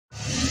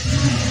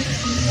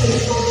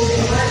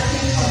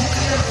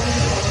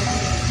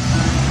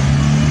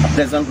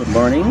Pleasant good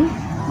morning.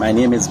 My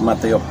name is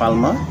Mateo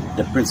Palma,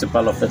 the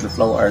principal of Little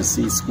Flower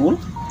RC School.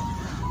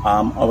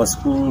 Our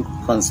school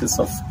consists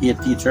of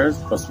 8 teachers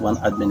plus 1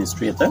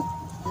 administrator.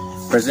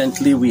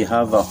 Presently, we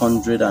have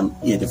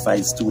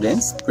 185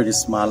 students, pretty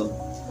small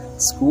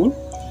school,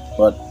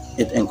 but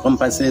it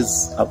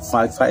encompasses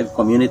 5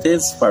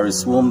 communities: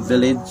 Forest Home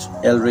Village,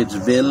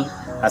 Elridgeville,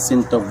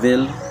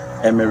 Jacintoville,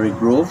 Emery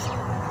Grove,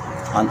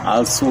 and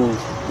also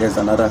there's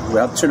another, we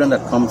have children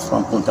that come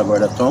from Punta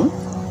Gorda Town,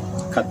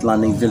 Cat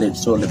Landing Village.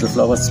 So Little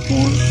Flower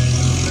School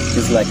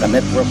is like a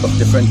network of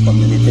different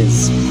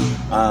communities.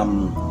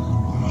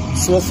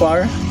 So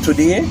far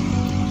today,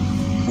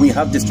 we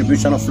have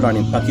distribution of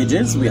learning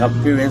packages. We have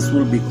parents who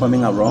will be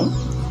coming around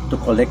to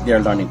collect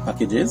their learning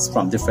packages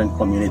from different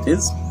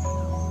communities.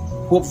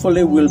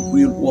 Hopefully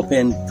we'll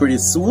open pretty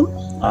soon,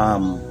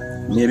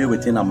 maybe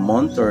within a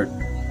month or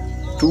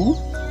 2,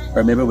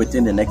 or maybe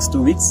within the next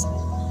 2 weeks.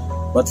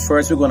 But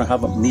first we're going to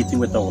have a meeting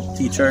with our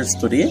teachers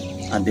today,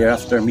 and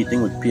thereafter a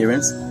meeting with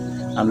parents,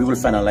 and we will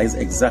finalize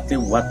exactly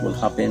what will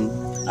happen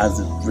as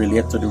it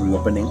relates to the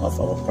reopening of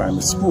our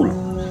primary school.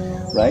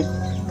 Right?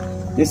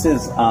 This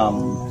is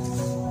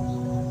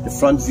the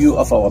front view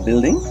of our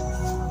building.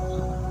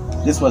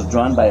 This was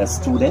drawn by a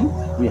student.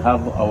 We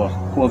have our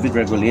COVID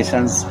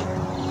regulations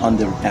on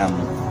the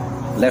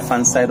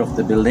left-hand side of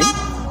the building.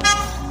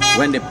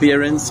 When the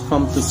parents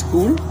come to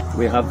school,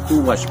 we have 2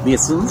 wash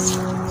basins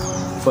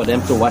for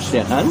them to wash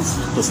their hands,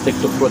 to stick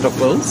to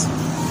protocols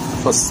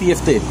for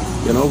safety.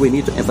 You know, we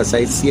need to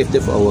emphasize safety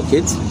for our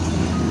kids.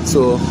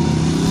 So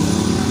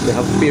we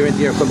have parents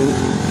here coming,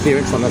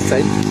 parents on that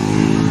side.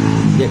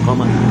 They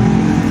come and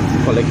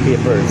collect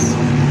papers,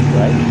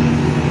 right?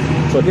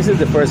 So this is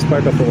the first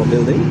part of our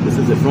building. This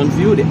is the front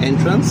view, the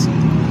entrance,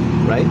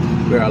 right?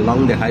 We're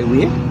along the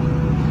highway,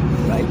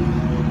 right?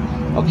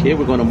 Okay,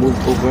 we're gonna move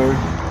over.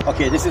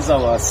 Okay, this is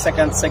our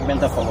second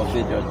segment of our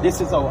video.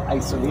 This is our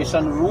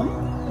isolation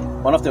room.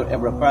 One of the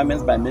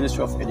requirements by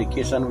Ministry of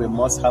Education, we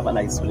must have an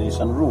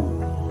isolation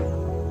room.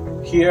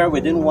 Here,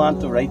 we didn't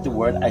want to write the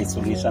word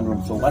isolation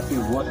room, so what we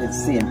wrote is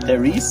St.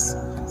 Therese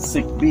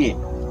Sick Bay.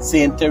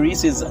 St.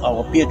 Therese is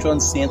our patron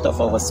saint of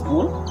our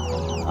school,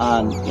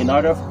 and in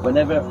order,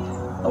 whenever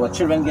our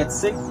children get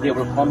sick, they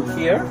will come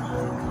here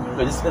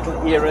to this little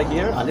area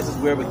here, and this is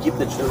where we keep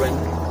the children.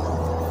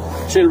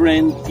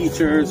 Children,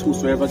 teachers,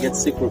 whosoever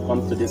gets sick will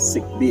come to this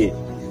sick bay.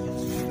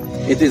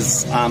 It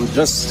is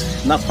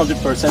just not 100%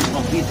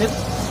 completed,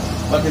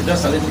 but it's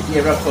just a little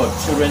area for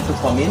children to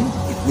come in.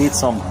 It needs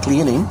some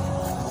cleaning,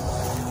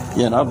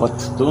 you know, but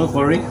don't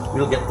worry,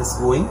 we'll get this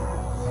going.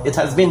 It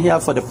has been here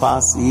for the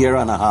past 1.5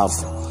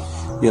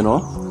 years, you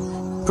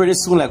know. Pretty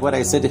soon, like what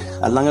I said,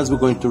 as long as we're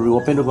going to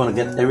reopen, we're going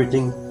to get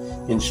everything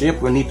in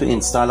shape. We need to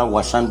install a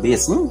wash hand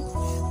basin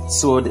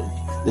so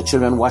the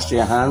children wash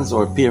their hands,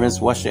 or parents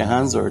wash their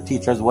hands, or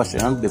teachers wash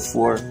their hands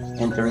before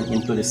entering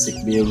into the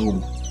sick bay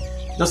room.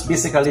 Just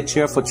basically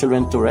chair for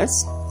children to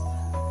rest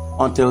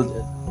until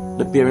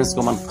the parents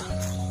come and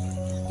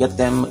get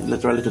them,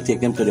 literally to take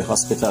them to the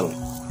hospital.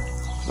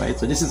 Right,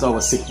 so this is our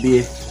sick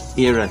bay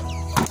area.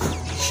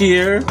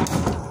 Here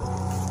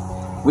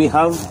we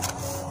have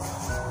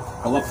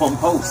our pump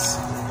house,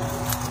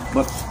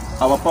 but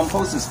our pump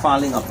house is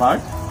falling apart.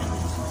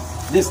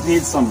 This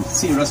needs some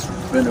serious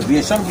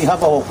renovation. We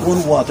have our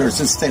own water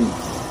system,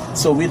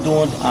 so we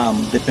don't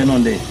depend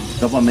on the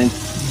government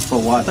for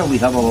water. We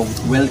have our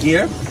well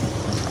here,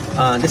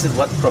 and this is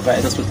what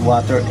provides us with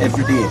water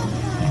every day.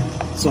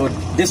 So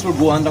this will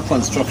go under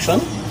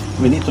construction.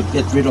 We need to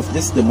get rid of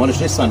this, demolish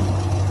this, and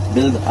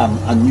build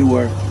a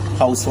newer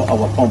house for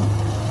our pump.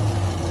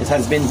 It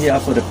has been here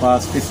for the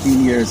past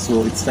 15 years,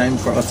 so it's time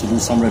for us to do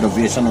some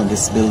renovation on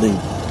this building.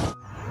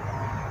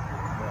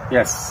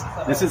 Yes,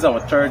 this is our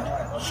third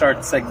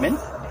short segment.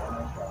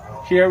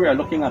 Here we are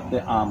looking at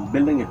the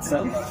building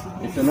itself.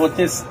 If you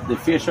notice, the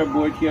fascia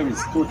board here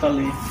is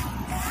totally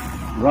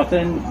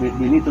rotten.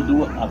 We need to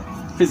do a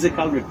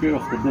physical repair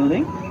of the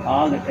building,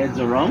 all the edges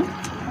around.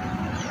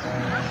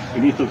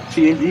 We need to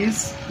change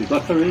these. The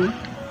guttering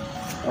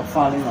are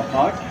falling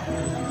apart.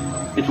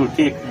 It will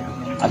take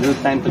a little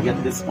time to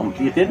get this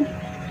completed.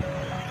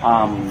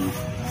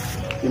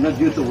 You know,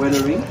 due to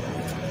weathering,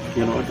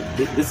 you know,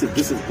 this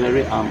is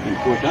very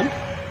important.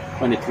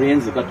 When it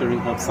rains, the guttering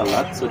helps a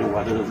lot, so the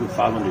water doesn't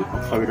fall on the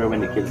corridor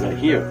when the kids are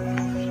here,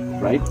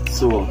 right?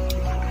 So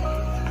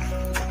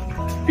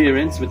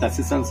parents, with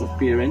assistance of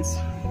parents,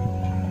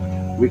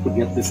 we could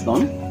get this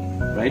done,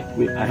 right?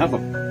 I have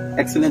an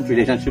excellent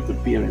relationship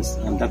with parents,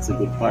 and that's a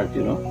good part,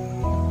 you know,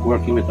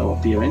 working with our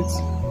parents.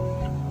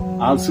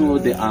 Also,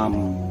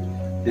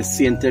 the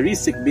St.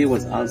 Therese Sick Bay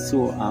was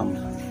also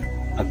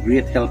a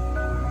great help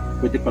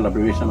with the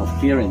collaboration of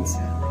parents.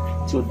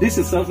 So this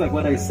itself, like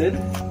what I said,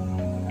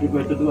 we're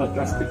going to do a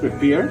drastic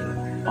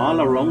repair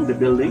all around the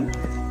building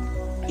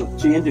to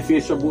change the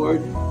fascia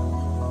board,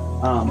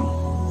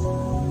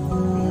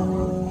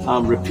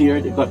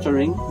 repair the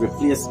guttering,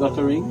 replace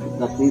guttering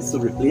that needs to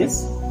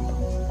replace,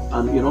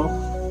 and you know,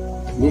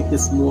 make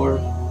this more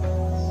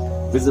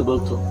visible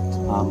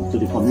to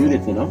the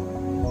community, you know.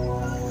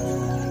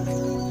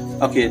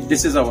 Okay,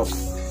 this is our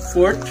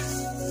fourth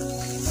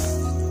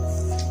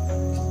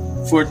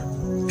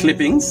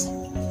clippings.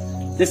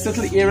 This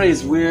little area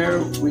is where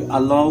we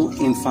allow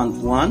infant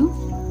 1,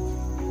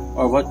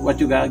 or what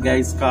you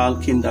guys call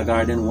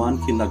kindergarten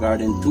 1,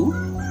 kindergarten 2,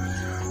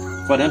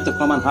 for them to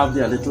come and have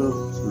their little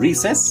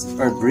recess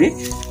or break.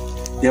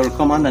 They will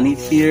come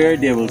underneath here,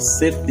 they will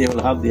sit, they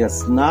will have their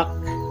snack,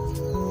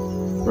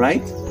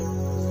 right?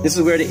 This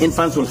is where the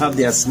infants will have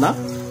their snack,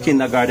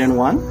 kindergarten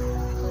 1.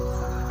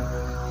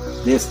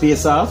 They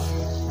space off,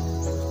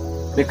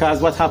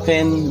 because what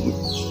happened,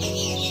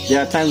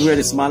 there are times where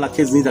the smaller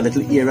kids need a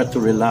little area to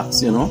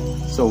relax, you know.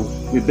 So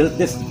we built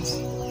this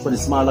for the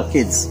smaller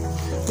kids,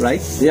 right?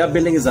 Their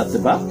building is at the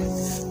back,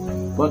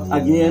 but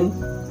again,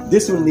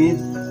 this will need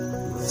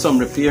some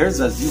repairs.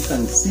 As you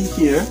can see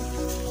here,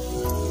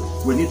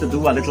 we need to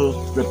do a little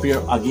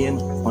repair again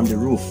on the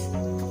roof.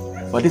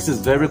 But this is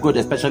very good,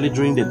 especially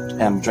during the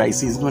dry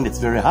season when it's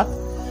very hot.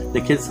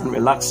 The kids can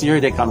relax here,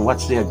 they can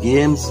watch their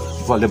games,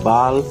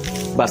 volleyball,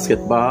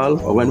 basketball,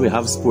 or when we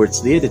have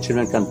sports day, the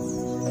children can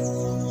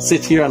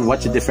sit here and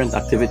watch the different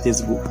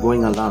activities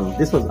going along.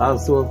 This was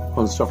also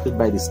constructed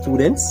by the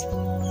students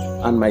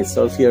and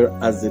myself here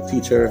as the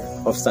teacher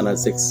of Standard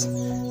 6.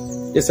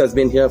 This has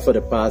been here for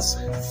the past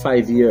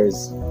 5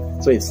 years.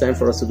 So it's time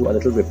for us to do a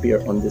little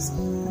repair on this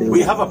building.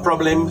 We have a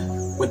problem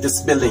with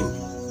this building.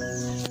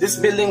 This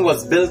building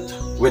was built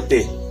with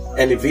the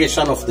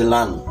elevation of the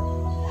land.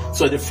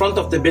 So the front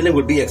of the building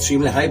will be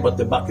extremely high, but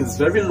the back is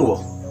very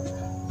low.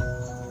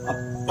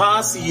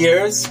 Past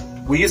years,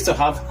 we used to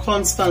have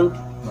constant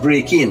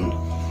break-in.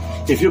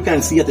 If you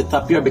can see at the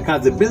top here,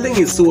 because the building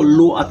is so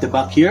low at the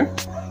back here,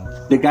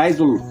 the guys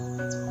will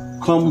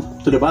come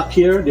to the back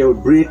here, they will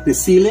break the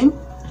ceiling,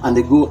 and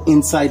they go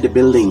inside the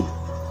building.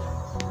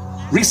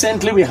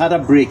 Recently, we had a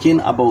break-in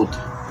about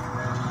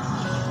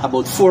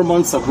 4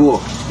 months ago.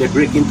 They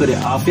break into the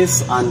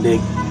office and they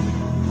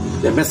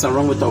mess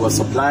around with our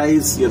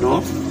supplies, you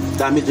know,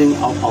 damaging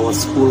our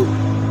school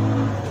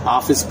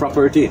office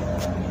property.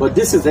 But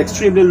this is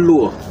extremely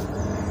low.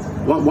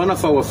 One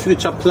of our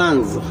future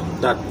plans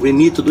that we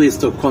need to do is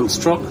to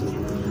construct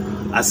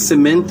a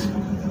cement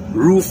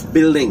roof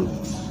building.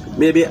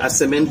 Maybe a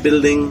cement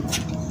building,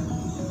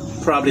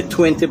 probably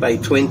 20 by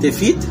 20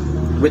 feet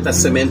with a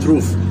cement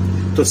roof,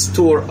 to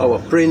store our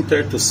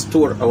printer, to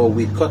store our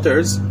weed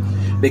cutters.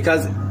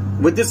 Because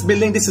with this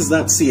building, this is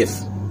not safe.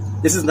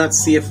 This is not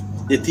safe.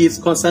 The thieves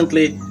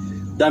constantly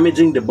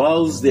damaging the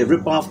bulbs. They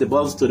rip off the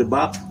bulbs to the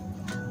back.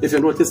 If you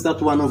notice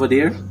that one over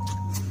there,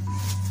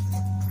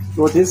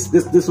 notice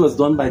this was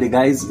done by the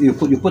guys. You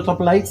put up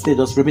lights, they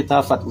just rip it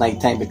off at night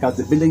time because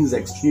the building is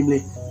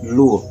extremely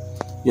low,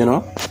 you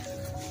know.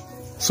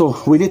 So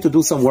we need to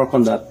do some work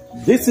on that.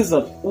 This is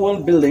an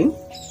old building.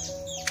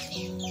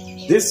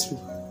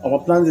 Our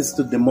plan is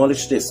to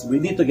demolish this. We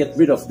need to get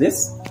rid of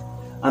this.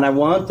 And I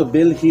want to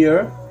build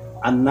here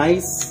a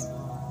nice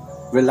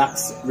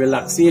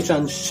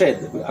relaxation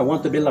shed. I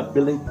want to build a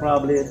building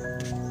probably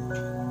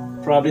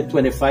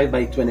 25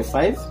 by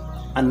 25.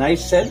 A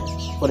nice shed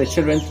for the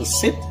children to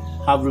sit,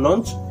 have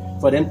lunch,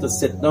 for them to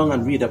sit down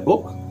and read a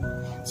book.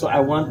 So I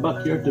want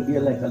back here to be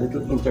like a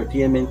little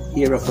entertainment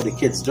area for the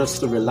kids,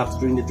 just to relax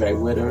during the dry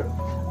weather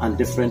and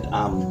different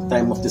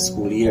time of the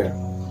school year.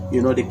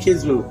 You know, the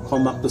kids will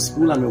come back to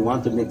school and we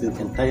want to make the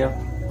entire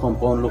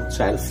compound look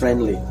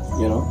child-friendly,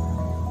 you know.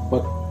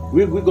 But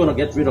we're going to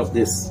get rid of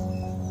this.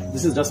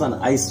 This is just an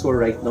eyesore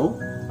right now.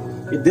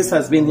 This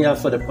has been here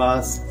for the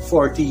past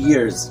 40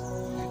 years.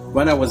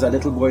 When I was a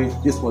little boy,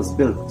 this was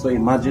built. So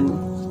imagine,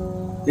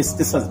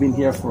 this has been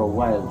here for a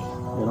while.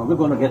 You know, we're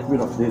going to get rid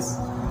of this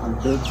and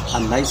build a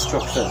nice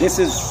structure. This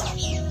is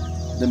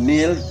the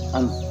male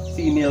and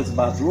female's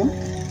bathroom.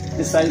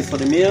 This side is for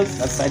the males,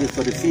 that side is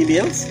for the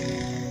females.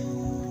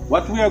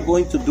 What we are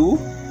going to do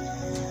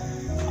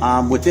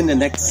within the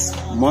next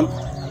month,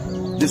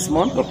 this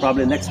month or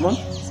probably next month,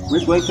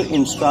 we're going to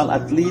install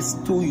at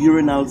least 2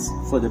 urinals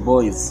for the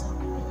boys,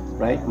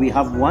 right? We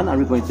have one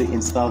and we're going to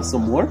install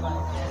some more,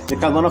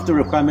 because one of the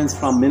requirements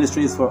from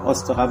ministry is for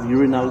us to have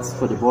urinals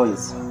for the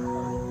boys.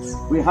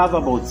 We have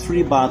about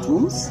 3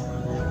 bathrooms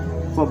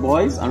for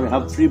boys and we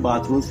have 3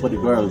 bathrooms for the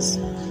girls.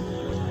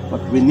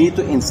 But we need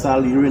to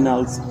install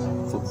urinals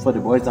for the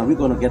boys, and we're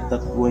going to get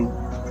that going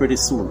pretty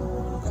soon.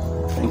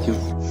 Thank you.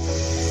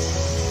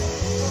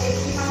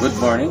 Good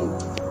morning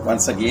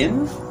once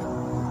again,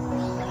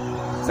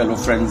 fellow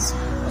friends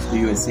of the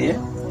USA.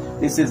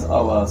 This is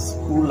our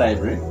school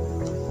library.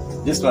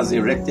 This was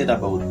erected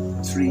about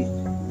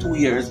 2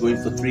 years, going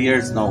for 3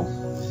 years now.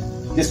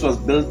 This was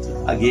built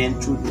again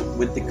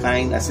with the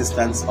kind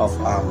assistance of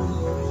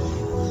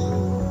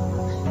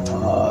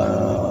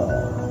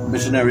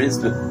missionaries,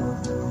 with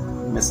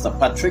Mr.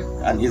 Patrick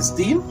and his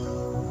team.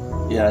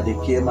 Yeah, they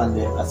came and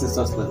they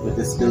assisted us with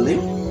this building.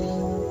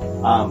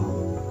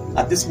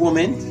 At this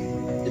moment,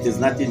 it is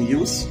not in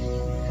use.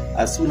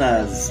 As soon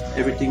as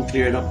everything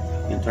cleared up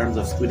in terms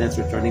of students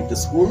returning to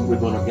school, we're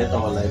going to get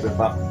our library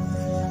back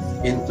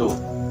into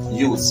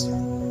use.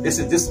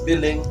 This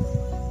building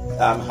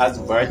has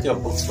a variety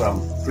of books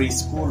from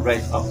preschool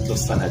right up to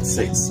Standard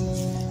 6.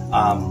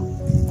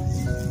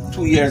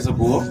 2 years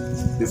ago,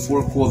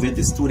 before COVID,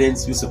 the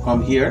students used to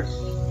come here.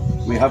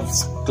 We have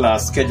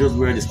class schedules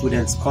where the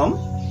students come.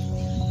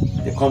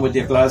 They come with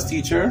their class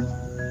teacher.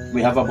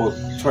 We have about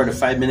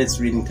 35 minutes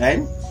reading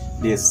time.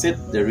 They sit,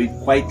 they read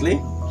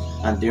quietly,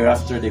 and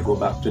thereafter they go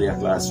back to their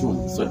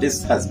classroom. So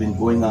this has been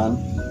going on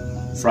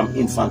from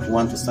infant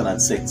 1 to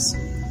standard 6.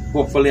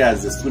 Hopefully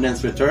as the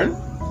students return,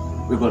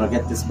 we're going to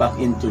get this back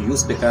into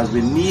use because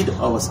we need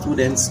our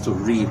students to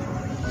read.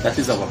 That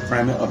is our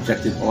primary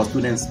objective. Our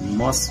students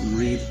must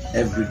read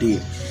every day.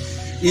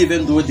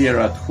 Even though they're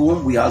at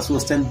home, we also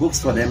send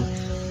books for them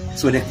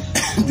so that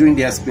during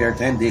their spare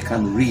time they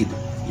can read.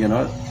 You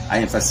know, I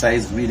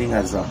emphasize reading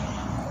as a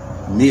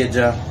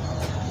major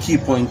key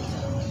point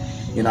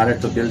in order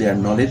to build their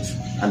knowledge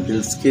and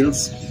build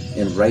skills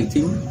in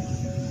writing.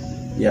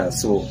 Yeah,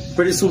 so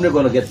pretty soon we're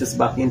going to get this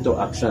back into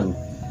action.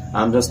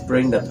 I'm just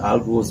praying that all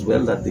goes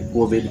well, that the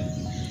COVID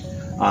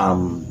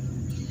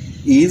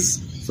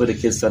ease so the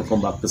kids can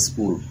come back to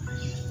school.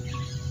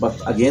 But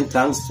again,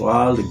 thanks to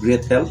all the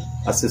great help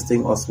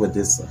assisting us with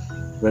this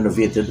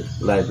renovated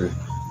library.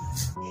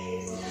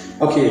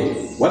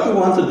 Okay, what we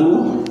want to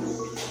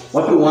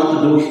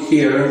do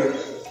here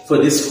for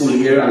this school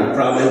year and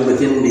probably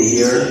within the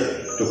year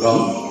to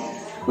come,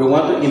 we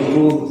want to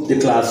improve the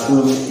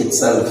classroom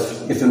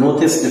itself. If you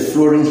notice the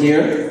flooring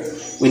here,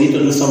 we need to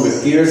do some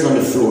repairs on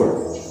the floor.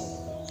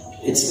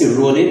 It's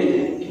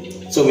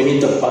eroded, so we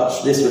need to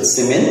patch this with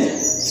cement.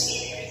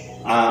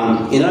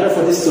 In order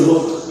for this to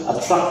look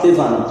attractive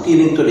and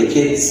appealing to the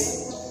kids,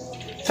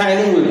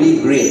 tiling will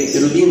be great.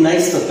 It will be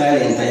nice to tile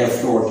the entire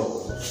floor,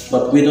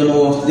 but we don't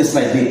know, this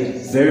might be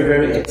very,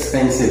 very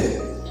expensive.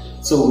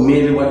 So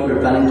maybe what we're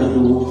planning to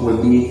do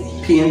will be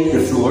paint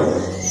the floor.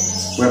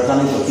 We're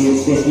planning to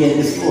paint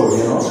this floor,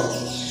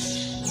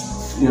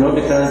 you know,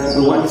 because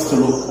we want this to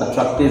look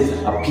attractive,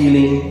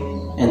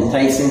 appealing,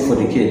 enticing for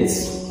the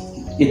kids.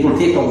 It will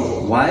take a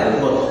while,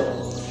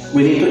 but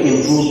we need to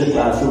improve the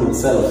classroom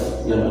itself.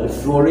 You know, the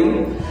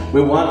flooring.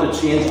 We want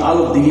to change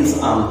all of these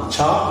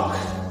chalk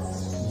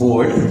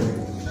board,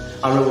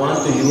 and we want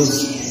to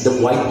use the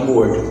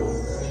whiteboard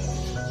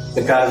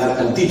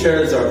because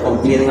teachers are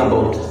complaining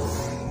about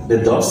the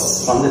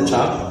dust from the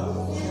chalk.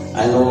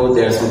 I know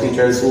there are some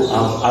teachers who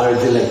have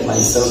allergy like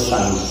myself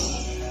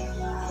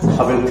and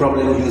having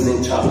problem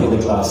using chalk in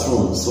the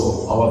classroom.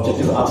 So our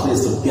objective actually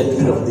is to get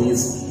rid of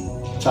these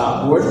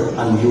chalkboard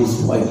and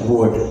use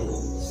whiteboard,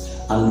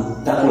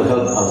 and that will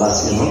help a lot,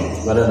 you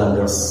know, rather than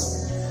just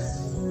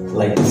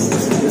like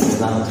this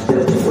is not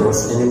healthy for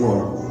us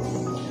anymore.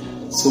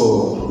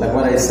 So like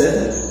what I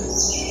said,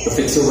 to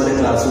fix over the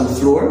classroom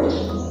floor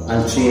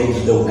and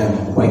change the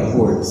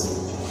whiteboards.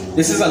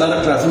 This is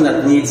another classroom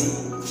that needs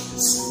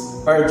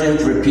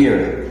urgent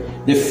repair.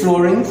 The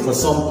flooring for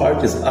some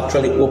part is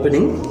actually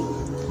opening.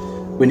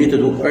 We need to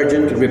do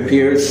urgent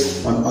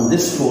repairs on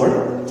this floor.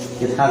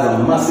 It has a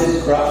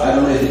massive crack. I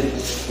don't know if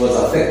it was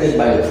affected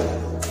by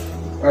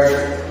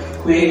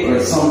earthquake or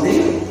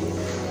something,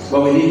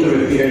 but we need to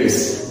repair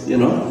this, you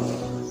know.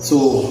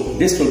 So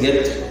this will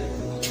get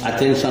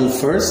attention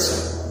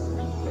first.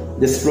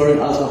 This flooring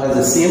also has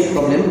the same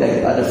problem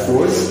like other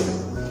floors.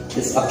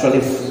 It's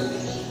actually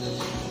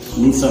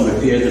needs some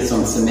repairs with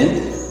some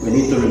cement. We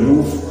need to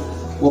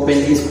open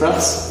these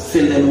cracks,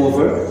 fill them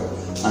over,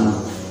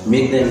 and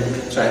make them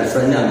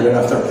child-friendly, and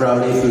thereafter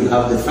probably if we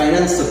have the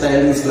finance to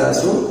tile this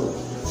classroom,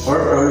 or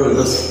probably we'll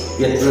just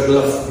get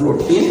regular floor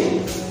paint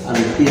and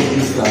paint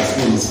these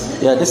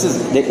classrooms. Yeah, this is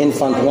the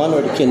infant 1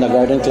 or the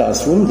kindergarten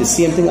classroom. The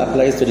same thing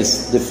applies to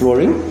the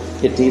flooring.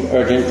 It needs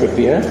urgent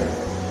repair.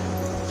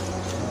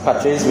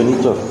 Patches, we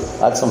need to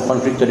add some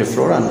concrete to the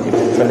floor and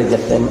eventually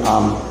get them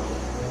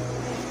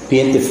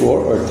paint the floor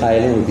or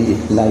tiling would be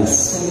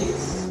nice.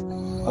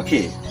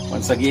 Okay,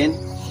 once again,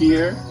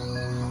 here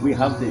we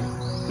have the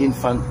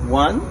infant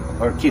 1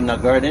 or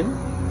kindergarten,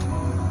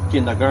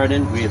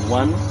 grade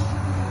 1,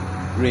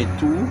 grade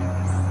 2,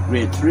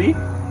 grade 3,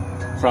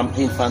 from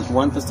infant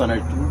 1 to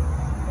standard 2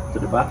 to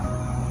the back.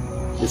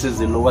 This is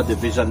the lower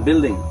division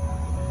building.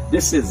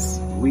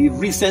 We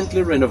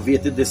recently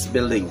renovated this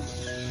building.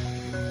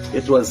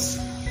 It was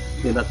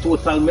in a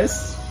total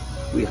mess.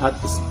 We had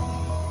to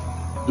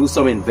do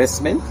some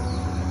investment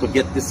to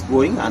get this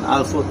going, and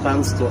also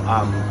thanks to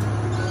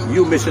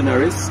you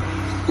missionaries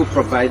who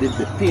provided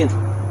the paint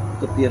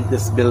to paint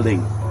this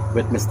building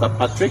with Mr.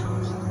 Patrick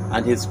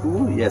and his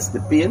crew. Yes, the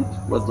paint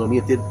was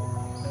donated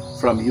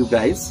from you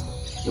guys.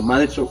 We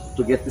managed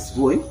to get this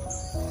going.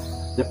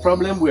 The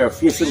problem we are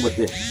facing with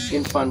the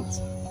infant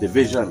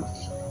division,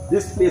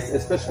 this place,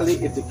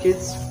 especially if the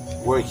kids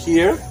were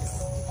here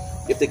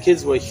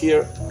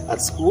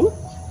at school,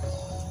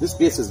 this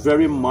place is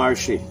very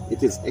marshy.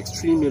 It is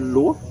extremely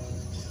low.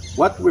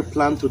 What we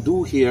plan to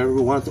do here,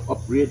 we want to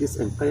upgrade this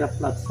entire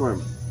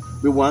platform.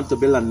 We want to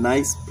build a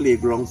nice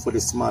playground for the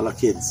smaller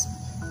kids.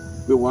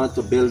 We want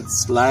to build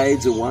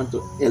slides. We want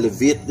to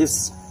elevate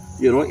this.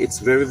 You know, it's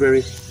very,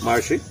 very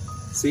marshy.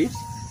 See?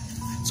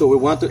 So we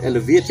want to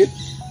elevate it,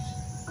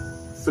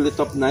 fill it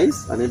up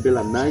nice, and then build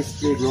a nice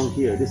playground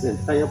here. This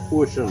entire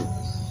portion,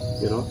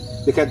 you know,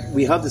 because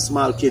we have the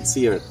small kids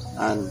here,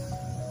 and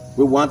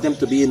We want them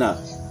to be in a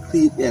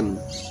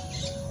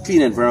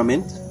clean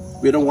environment.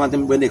 We don't want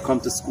them, when they come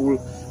to school,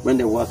 when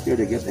they walk here,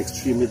 they get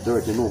extremely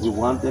dirty. No, we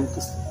want them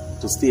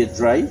to stay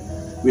dry.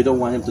 We don't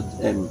want them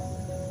to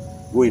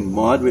go in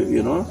mud.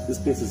 You know, this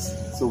place is,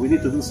 so we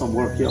need to do some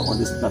work here on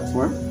this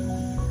platform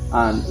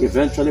and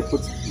eventually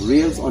put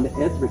rails on the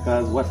edge,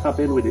 because what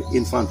happened with the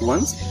infant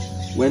ones,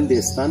 when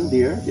they stand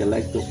there,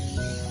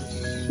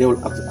 they will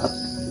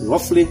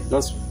roughly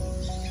just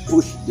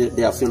push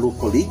their fellow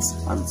colleagues,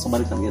 and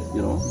somebody can get,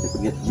 you know, they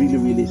could get really,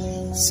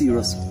 really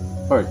serious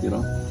hurt, you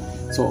know.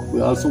 So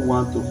we also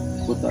want to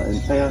put the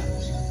entire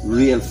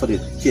rail for the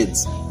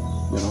kids,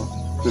 you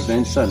know,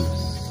 prevention.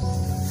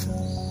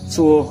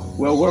 So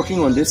we're working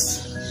on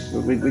this.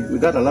 We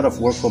got a lot of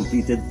work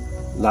completed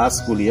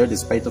last school year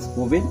despite of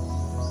COVID.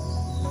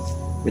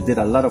 We did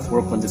a lot of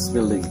work on this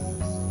building.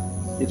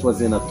 It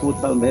was in a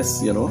total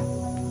mess, you know,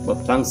 but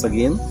thanks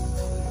again.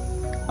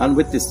 And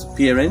with these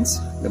parents,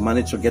 we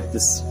managed to get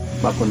this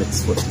back on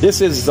its foot.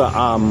 This is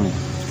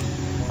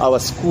our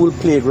school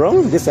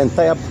playground. This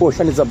entire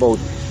portion is about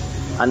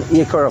an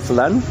acre of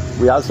land.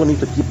 We also need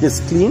to keep this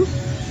clean.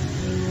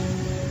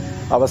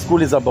 Our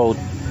school is about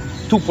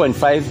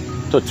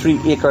 2.5 to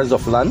 3 acres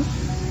of land.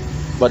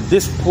 But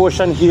this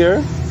portion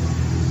here,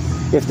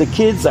 if the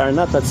kids are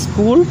not at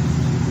school,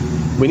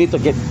 we need to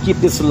keep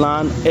this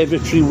land every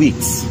 3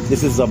 weeks.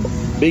 This is a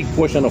big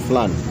portion of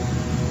land.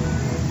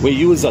 We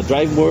use a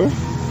drive mower.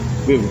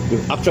 We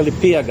actually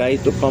pay a guy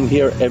to come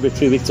here every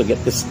 3 weeks to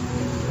get this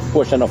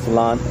portion of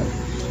land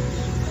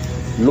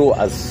low,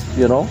 as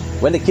you know.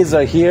 When the kids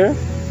are here,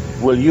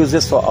 we'll use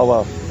this for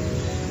our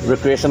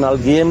recreational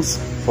games,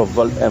 for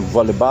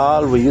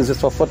volleyball. We use this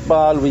for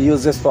football. We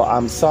use this for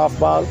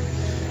softball.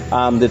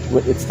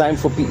 It's time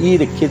for PE.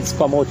 The kids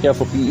come out here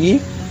for PE.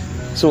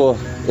 So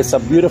it's a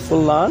beautiful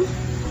land,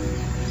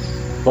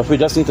 but we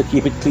just need to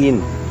keep it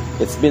clean.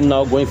 It's been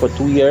now going for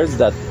 2 years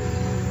that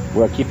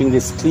we're keeping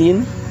this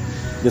clean,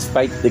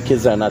 despite the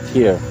kids are not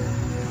here.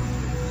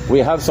 We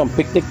have some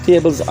picnic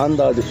tables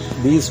under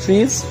these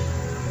trees.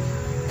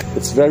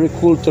 It's very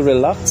cool to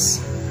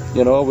relax.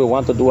 You know, we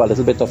want to do a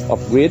little bit of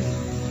upgrade.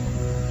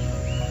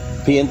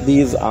 Paint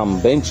these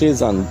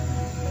benches and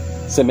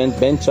cement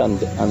bench and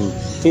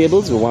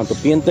tables. We want to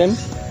paint them,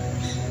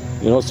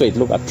 you know, so it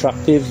look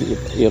attractive.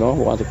 You know,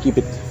 we want to keep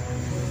it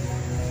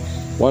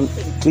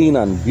clean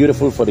and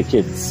beautiful for the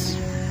kids.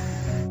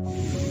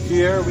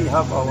 Here we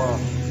have our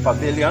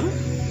pavilion.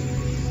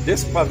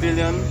 This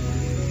pavilion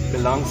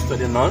belongs to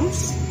the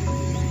nuns,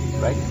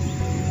 right?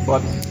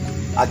 But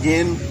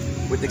again,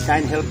 with the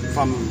kind help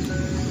from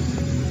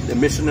the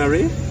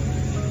missionary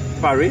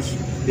parish,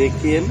 they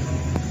came,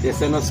 they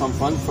sent us some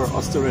funds for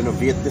us to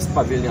renovate this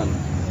pavilion.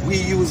 We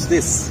use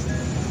this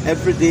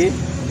every day.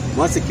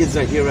 Once the kids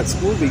are here at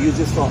school, we use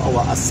this for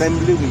our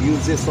assembly, we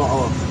use this for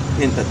our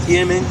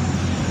entertainment.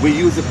 We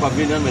use the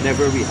pavilion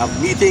whenever we have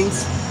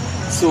meetings.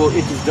 So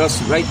it is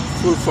just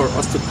rightful for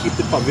us to keep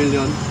the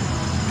pavilion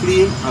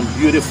clean and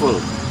beautiful,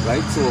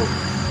 right? So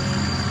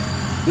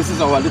this is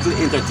our little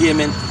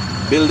entertainment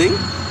building.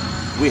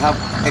 We have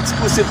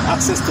exclusive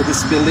access to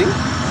this building,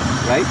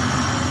 right?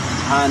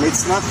 And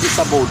it's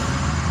about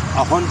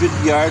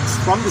 100 yards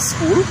from the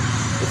school.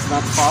 It's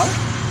not far.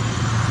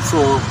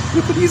 So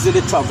we could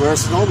easily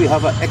traverse now. We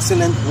have an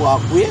excellent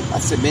walkway, a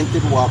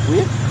cemented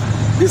walkway.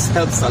 This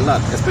helps a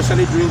lot,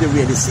 especially during the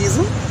rainy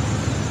season.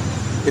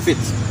 If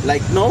it's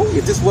like now,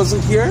 if this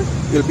wasn't here,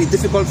 it will be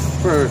difficult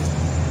for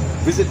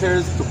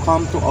visitors to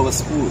come to our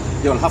school.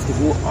 They will have to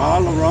go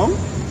all around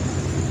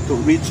to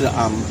reach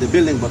the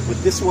building. But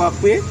with this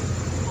walkway,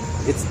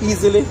 it's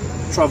easily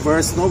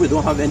traversed now. We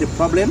don't have any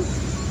problem.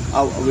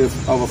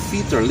 Our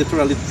feet are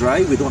literally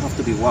dry. We don't have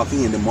to be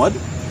walking in the mud.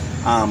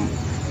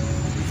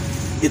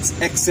 It's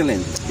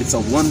excellent. It's a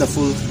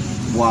wonderful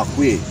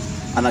walkway.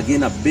 And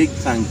again, a big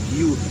thank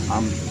you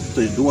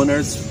to the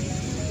donors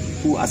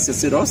who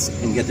assisted us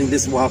in getting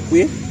this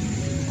walkway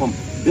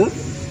built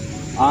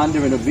and the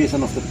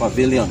renovation of the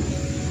pavilion.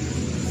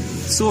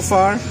 So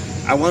far,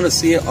 I want to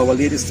say Our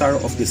Lady Star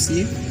of the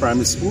Sea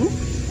Primary School.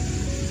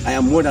 I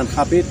am more than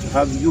happy to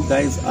have you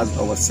guys as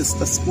our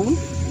sister school.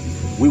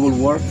 We will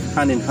work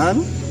hand in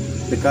hand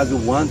because we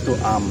want to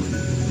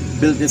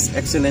build this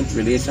excellent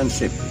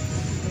relationship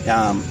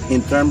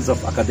in terms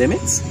of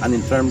academics and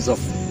in terms of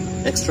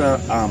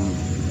extramural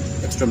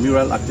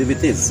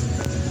activities.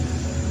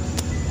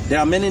 There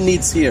are many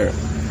needs here.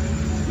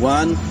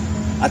 One,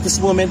 at this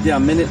moment, there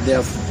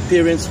are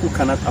parents who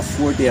cannot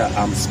afford their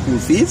school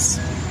fees,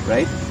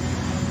 right?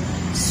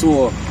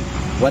 So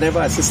whatever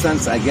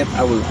assistance I get,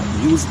 I will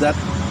use that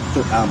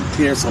to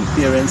clear some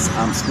parents'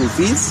 school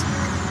fees.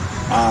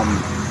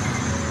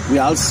 We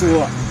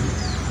also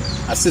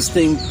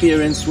assisting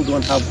parents who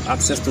don't have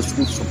access to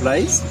school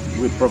supplies.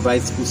 We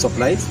provide school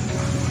supplies.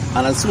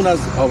 And as soon as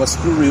our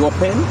school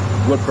reopen,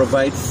 we'll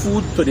provide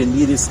food to the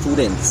needy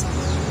students.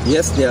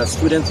 Yes, there are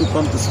students who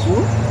come to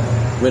school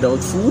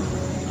without food,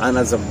 and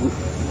as a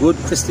good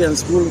Christian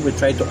school, we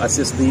try to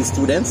assist these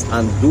students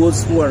and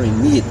those who are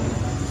in need.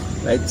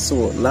 Right? So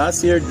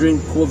last year during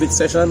COVID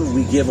session,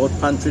 we gave out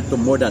pantry to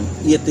more than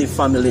 80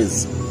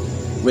 families.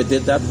 We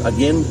did that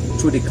again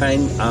through the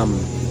kind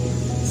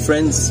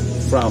friends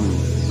from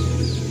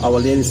Our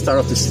Lady Star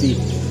of the Sea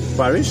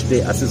Parish. They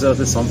assisted us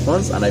with some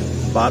funds, and I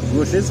bought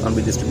groceries and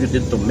we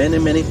distributed to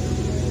many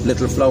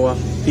Little Flower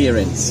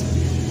parents.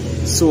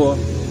 So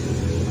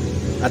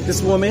at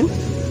this moment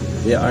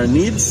there are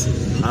needs,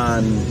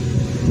 and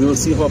we will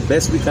see how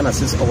best we can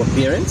assist our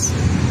parents,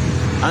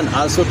 and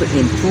also to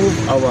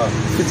improve our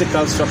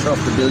physical structure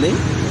of the building,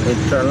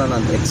 internal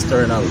and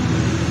external.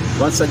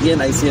 Once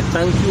again, I say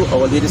thank you,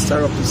 Our Lady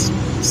Star of the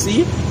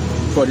Sea,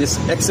 for this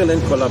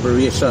excellent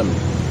collaboration.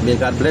 May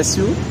God bless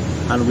you,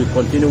 and we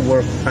continue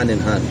work hand in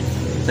hand.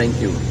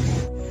 Thank you.